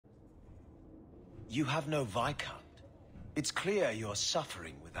You have no Viscount. It's clear you're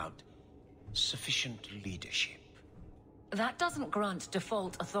suffering without sufficient leadership. That doesn't grant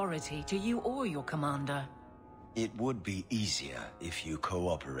default authority to you or your commander. It would be easier if you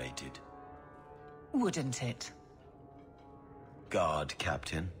cooperated. Wouldn't it? Guard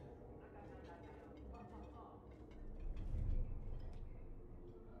Captain.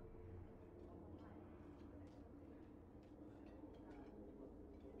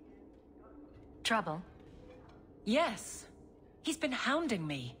 Trouble? Yes. He's been hounding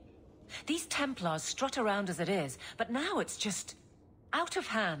me. These Templars strut around as it is, but now it's just out of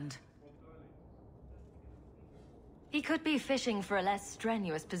hand. He could be fishing for a less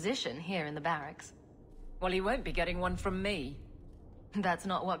strenuous position here in the barracks. Well, he won't be getting one from me. That's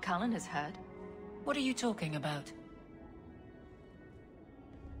not what Cullen has heard. What are you talking about?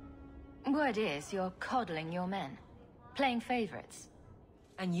 Word is you're coddling your men, playing favorites.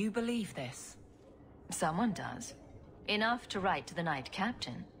 And you believe this? Someone does. Enough to write to the Knight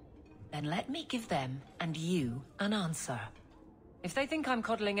Captain. Then let me give them, and you, an answer. If they think I'm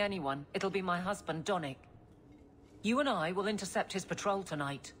coddling anyone, it'll be my husband, Donnic. You and I will intercept his patrol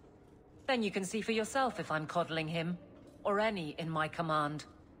tonight. Then you can see for yourself if I'm coddling him, or any in my command.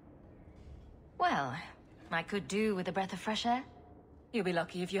 Well, I could do with a breath of fresh air. You'll be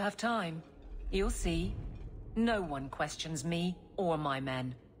lucky if you have time. You'll see. No one questions me or my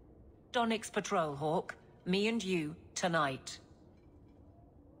men. Donnic's patrol, Hawke. Me and you, tonight.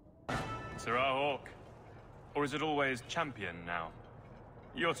 Serah Hawke. Or is it always Champion now?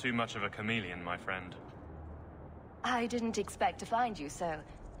 You're too much of a chameleon, my friend. I didn't expect to find you so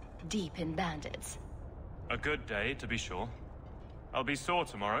deep in bandits. A good day, to be sure. I'll be sore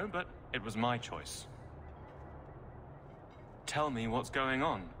tomorrow, but it was my choice. Tell me what's going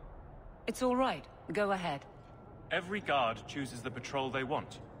on. It's all right. Go ahead. Every guard chooses the patrol they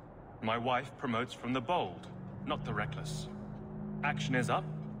want. My wife promotes from the bold, not the reckless. Action is up,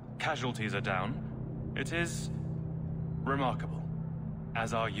 casualties are down. It is remarkable.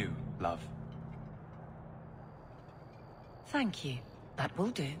 As are you, love. Thank you. That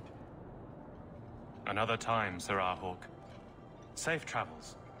will do. Another time, Serah Hawke. Safe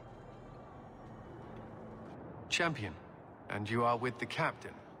travels. Champion, and you are with the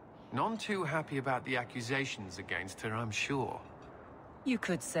captain. None too happy about the accusations against her, I'm sure. You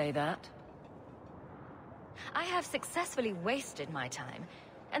could say that. I have successfully wasted my time,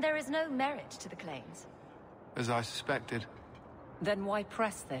 and there is no merit to the claims. As I suspected. Then why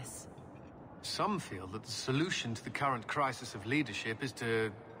press this? Some feel that the solution to the current crisis of leadership is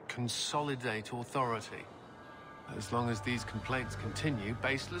to consolidate authority. As long as these complaints continue,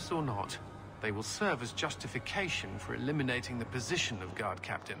 baseless or not, they will serve as justification for eliminating the position of Guard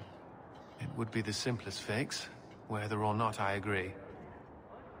Captain. It would be the simplest fix, whether or not I agree.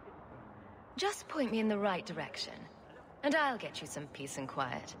 Just point me in the right direction, and I'll get you some peace and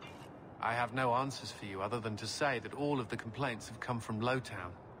quiet. I have no answers for you other than to say that all of the complaints have come from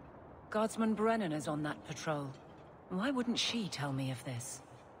Lowtown. Guardsman Brennan is on that patrol. Why wouldn't she tell me of this?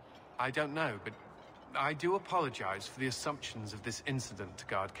 I don't know, but I do apologize for the assumptions of this incident,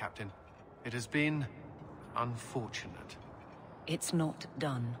 Guard Captain. It has been unfortunate. It's not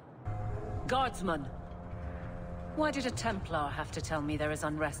done. Guardsman! Why did a Templar have to tell me there is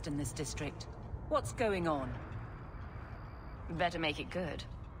unrest in this district? What's going on? Better make it good.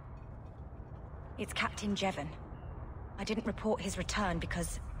 It's Captain Jevon. I didn't report his return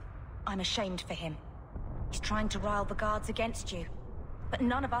because I'm ashamed for him. He's trying to rile the guards against you. But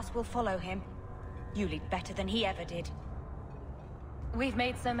none of us will follow him. You lead better than he ever did. We've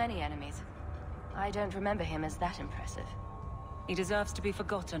made so many enemies. I don't remember him as that impressive. He deserves to be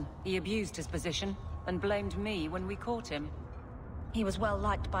forgotten. He abused his position and blamed me when we caught him. He was well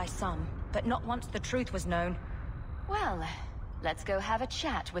liked by some, but not once the truth was known. Well, let's go have a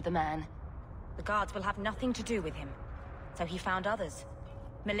chat with the man. The guards will have nothing to do with him. So he found others.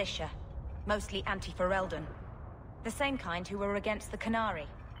 Militia. Mostly anti-Ferelden. The same kind who were against the Qunari.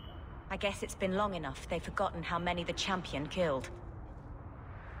 I guess it's been long enough they've forgotten how many the Champion killed.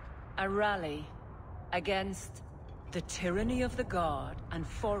 A rally against the tyranny of the Guard and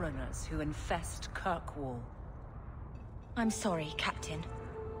foreigners who infest Kirkwall. I'm sorry, Captain.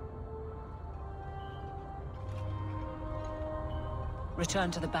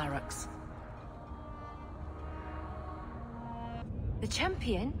 Return to the barracks. The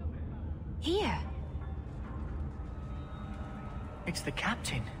Champion? Here? It's the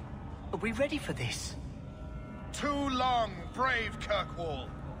Captain. Are we ready for this? Too long, brave Kirkwall.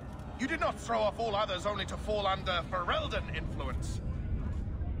 You did not throw off all others only to fall under Ferelden influence.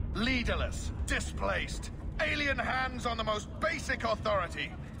 Leaderless, displaced, alien hands on the most basic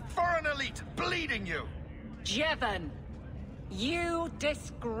authority. For an elite bleeding you! Jevon! You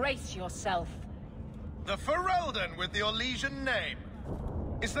disgrace yourself! The Ferelden with the Orlesian name.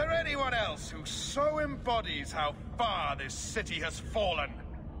 Is there anyone else who so embodies how far this city has fallen?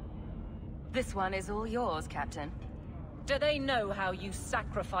 This one is all yours, Captain. Do they know how you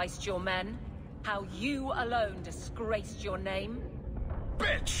sacrificed your men? How you alone disgraced your name?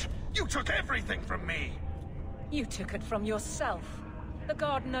 Bitch! You took everything from me! You took it from yourself. The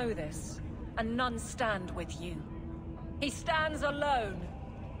Guard know this, and none stand with you. He stands alone.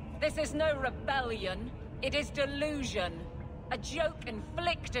 This is no rebellion, it is delusion. A joke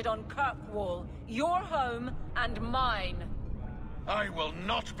inflicted on Kirkwall, your home and mine. I will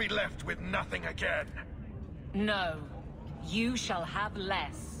not be left with nothing again. No, you shall have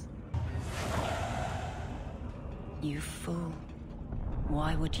less. You fool.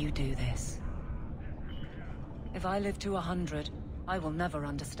 Why would you do this? If I live to 100, I will never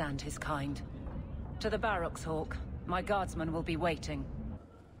understand his kind. To the barracks, Hawke. My guardsmen will be waiting.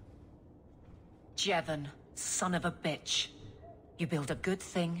 Jevon, son of a bitch. You build a good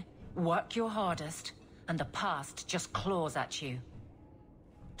thing, work your hardest, and the past just claws at you.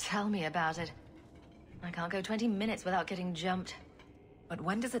 Tell me about it. I can't go 20 minutes without getting jumped. But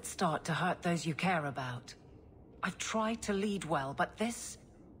when does it start to hurt those you care about? I've tried to lead well, but this...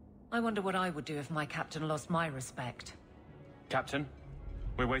 I wonder what I would do if my captain lost my respect. Captain,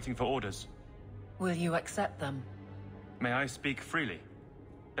 we're waiting for orders. Will you accept them? May I speak freely?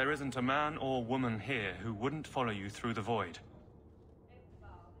 There isn't a man or woman here who wouldn't follow you through the void.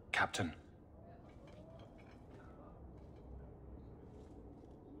 Captain.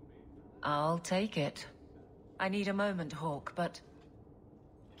 I'll take it. I need a moment, Hawke, but...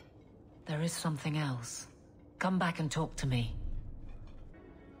 there is something else. Come back and talk to me.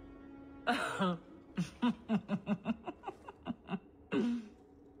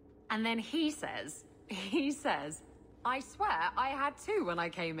 And then he says, I swear I had two when I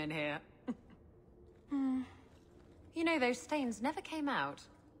came in here. You know, those stains never came out.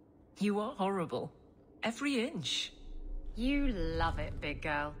 You are horrible. Every inch. You love it, big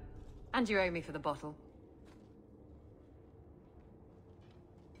girl. And you owe me for the bottle.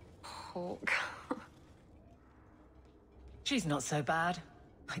 Hawke. She's not so bad.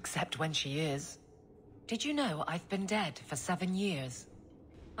 Except when she is. Did you know I've been dead for 7 years?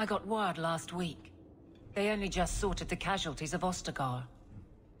 I got word last week. They only just sorted the casualties of Ostagar.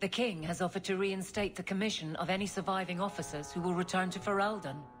 The King has offered to reinstate the commission of any surviving officers who will return to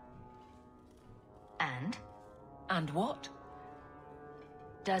Ferelden. And? And what?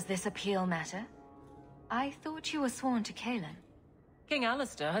 Does this appeal matter? I thought you were sworn to Cailan. King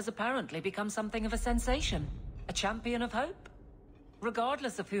Alistair has apparently become something of a sensation. A champion of hope.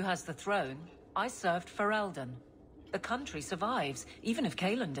 Regardless of who has the throne, I served Ferelden. The country survives, even if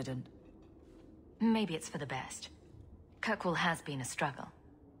Cailan didn't. Maybe it's for the best. Kirkwall has been a struggle.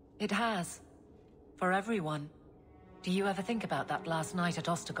 It has. For everyone. Do you ever think about that last night at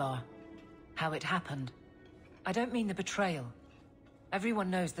Ostagar? How it happened? I don't mean the betrayal. Everyone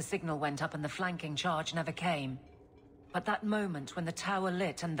knows the signal went up and the flanking charge never came. But that moment when the tower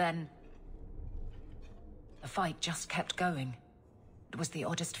lit and then... the fight just kept going. It was the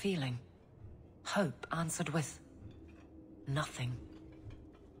oddest feeling. Hope answered with... nothing.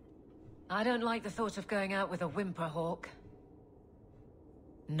 I don't like the thought of going out with a whimper, Hawke.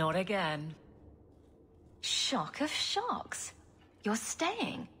 Not again. Shock of shocks. You're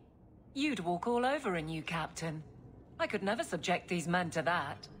staying. You'd walk all over a new captain. I could never subject these men to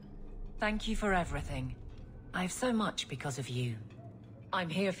that. Thank you for everything. I've so much because of you. I'm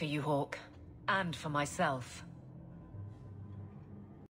here for you, Hawke. And for myself.